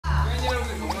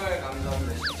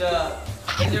진짜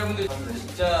팬 여러분들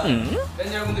진짜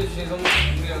팬 여러분들 주신 선물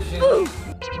우리가 주신 선물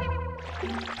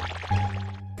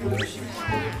열심히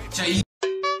자 이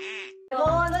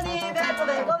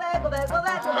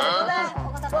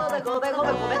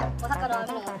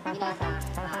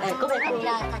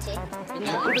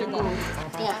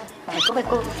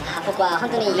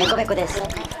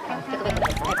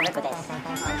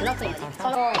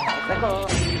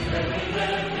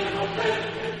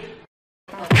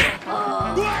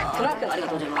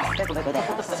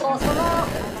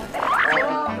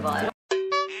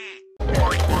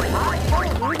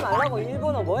울지 말라고.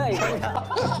 일본어 뭐야 이거?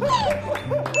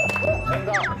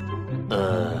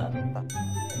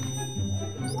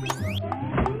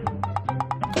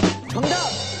 정답!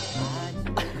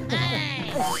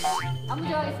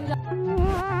 안무지 하겠습니다.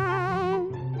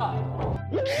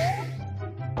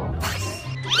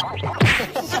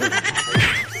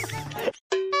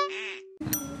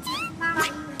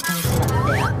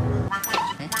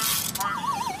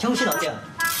 정신 어때요?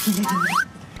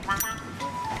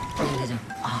 되죠.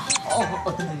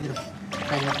 어떤 의미로?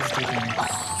 마지막까지 들리는.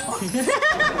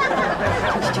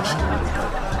 정신.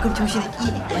 그럼 정신이 이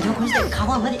마지막 콘서트에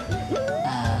가고 한 마디.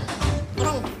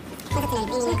 이번 콘서트는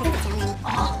삐님의 콘서트지 않나니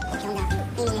경과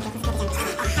삐님의 콘서트지 않겠지만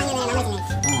한해의 나머지는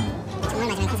정말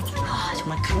마지막 콘서트.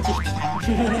 정말 간지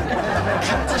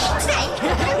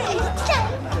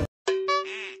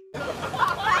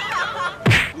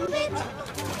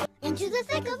Into the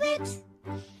thick of it.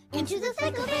 Into the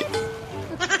thick of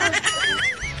it.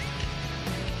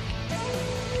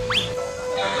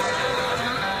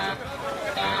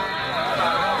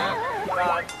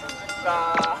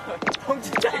 형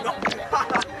진짜 이거.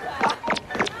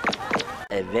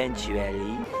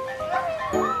 Eventually.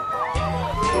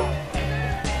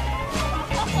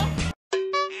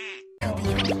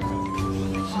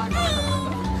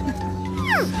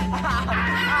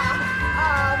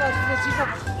 나 진짜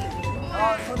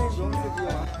손에 너무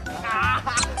세고요.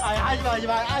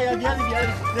 하지마. 야 미안해.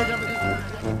 내가 잘못했어.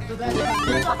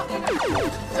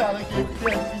 진짜 안 할게.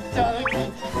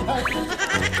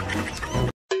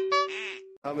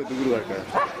 다음에 누구로 갈까요?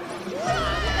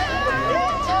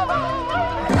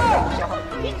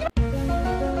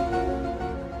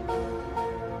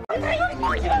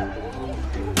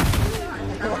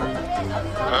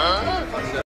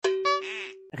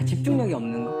 약간 집중력이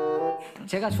없는 거?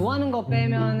 제가 좋아하는 거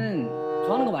빼면은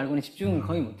좋아하는 거 말고는 집중을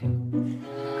거의 못해요.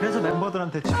 그래서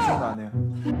멤버들한테 집중도 안 해요.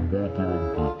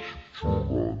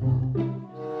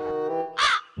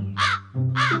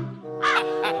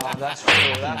 That's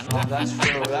true.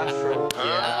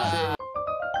 Yeah.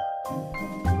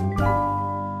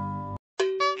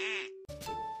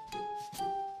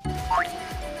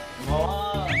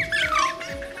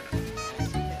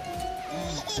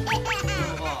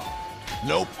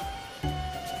 Nope.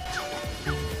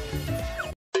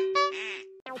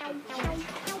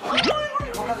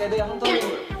 각각 애들 엉덩이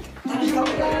다시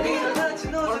가볼까? 하나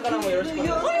진동을 색깔 한번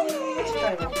열어줄까?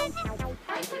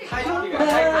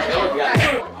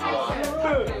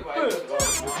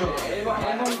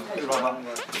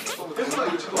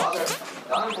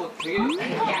 나는 뭐 되게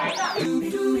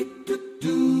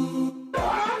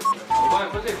이번에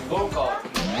컨셉 무거울까?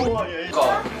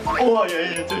 우와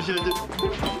예 조심.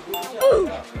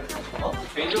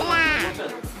 개인적으로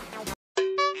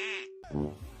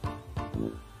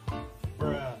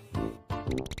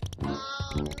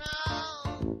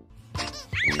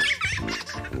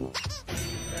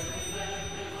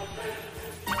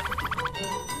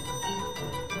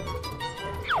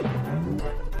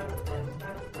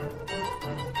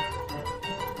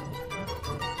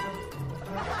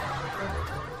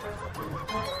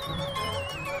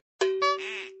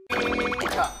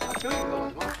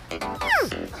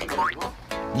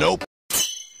Nope.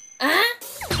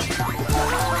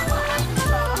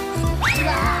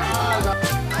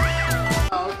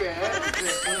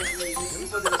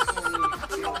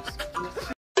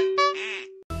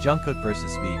 Jungkook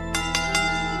vs.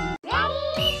 V.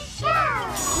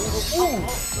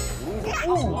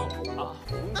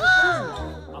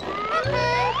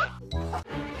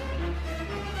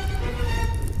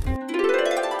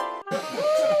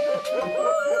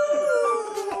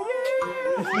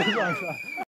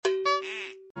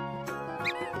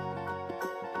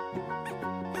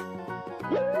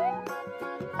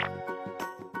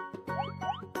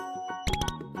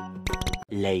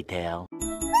 Later.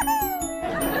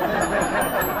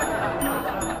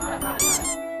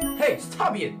 Hey,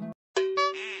 stop it!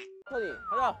 토니,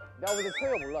 가자. 내가 보기엔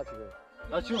토니가 몰라 지금.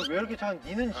 나 지금 왜 이렇게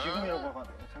니는 지금이라고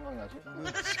생각나지?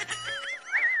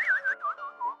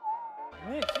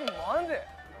 니 지금 뭐하는데?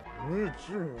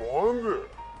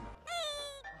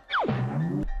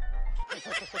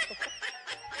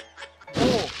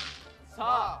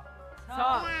 4,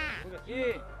 4,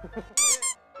 2.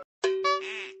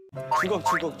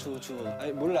 주걱.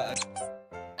 아니 몰라.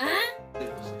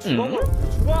 주걱.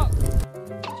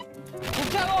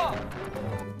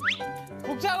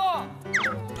 국장어.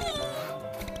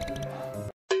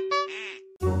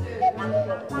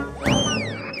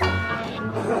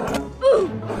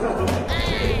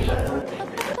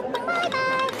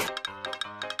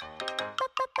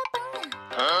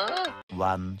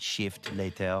 One shift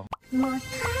later.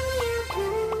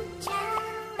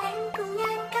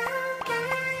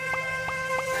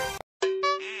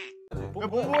 야, 뭐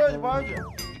보여야지 봐야지.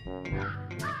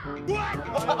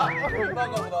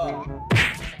 금방가 보다.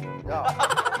 야,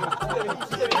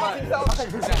 진짜 민망.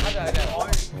 하자.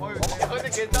 근데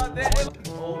괜찮은데?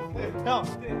 형,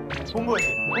 본보여지.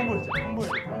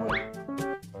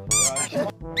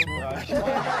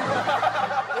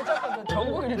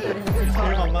 정국이 제일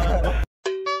만만한 거.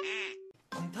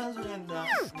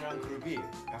 방탄소년단이랑 그룹이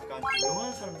약간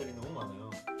조용한 사람들이 너무 많아요.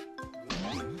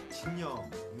 진영,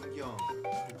 윤경,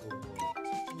 그리고 뭐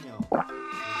석준이 형.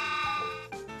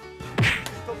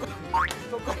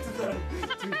 똑같은 사람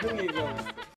등등 얘기하고.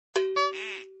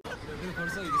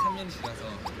 벌써 이게 3년이 지나서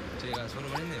저희가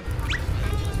졸업을 했네요.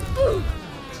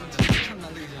 진짜 참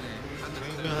만들기 전에.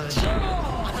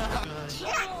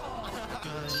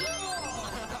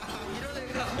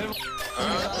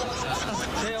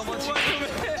 제 어머 지금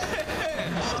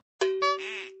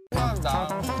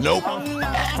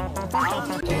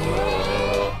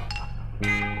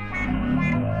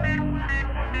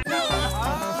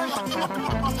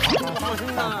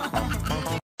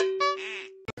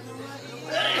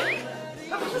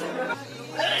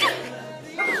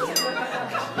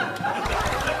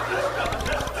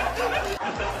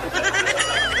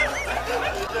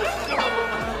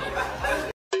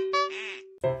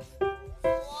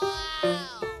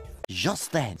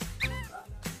Just then.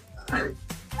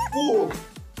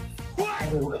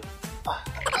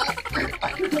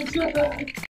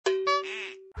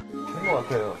 된것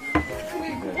같아요.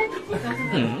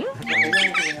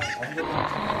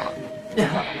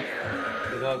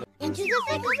 Into the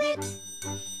thick of it.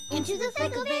 Into the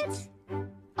thick of it.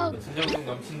 진정성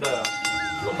넘친다.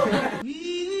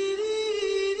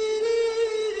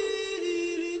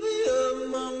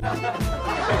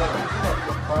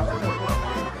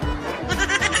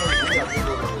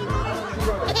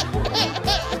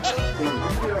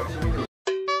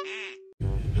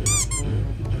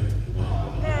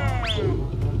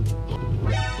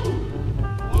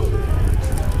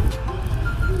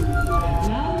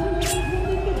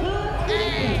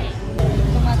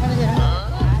 정말 사는 게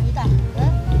아니다.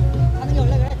 사는 게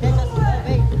원래 그래. 대셨어. 왜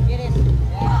BTS.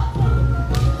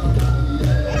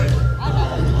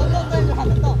 또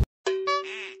하면 또.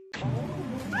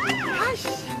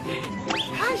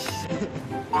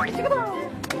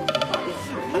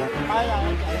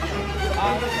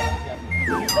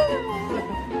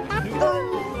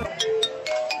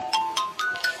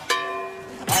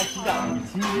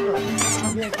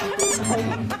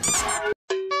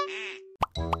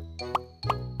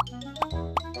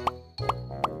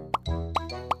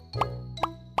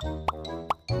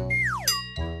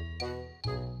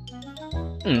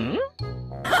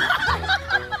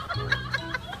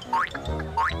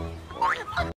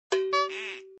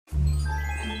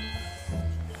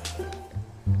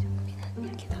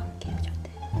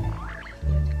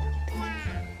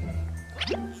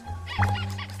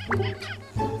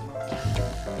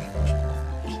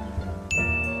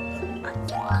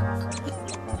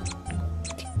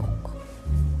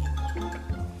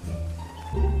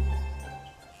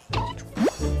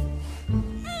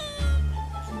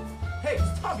 Hey,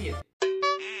 stop it.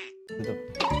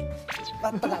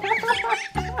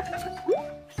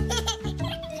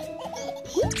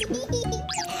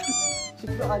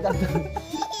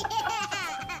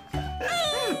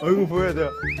 얼굴 보여야 돼요.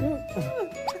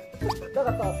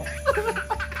 나갔다 왔어.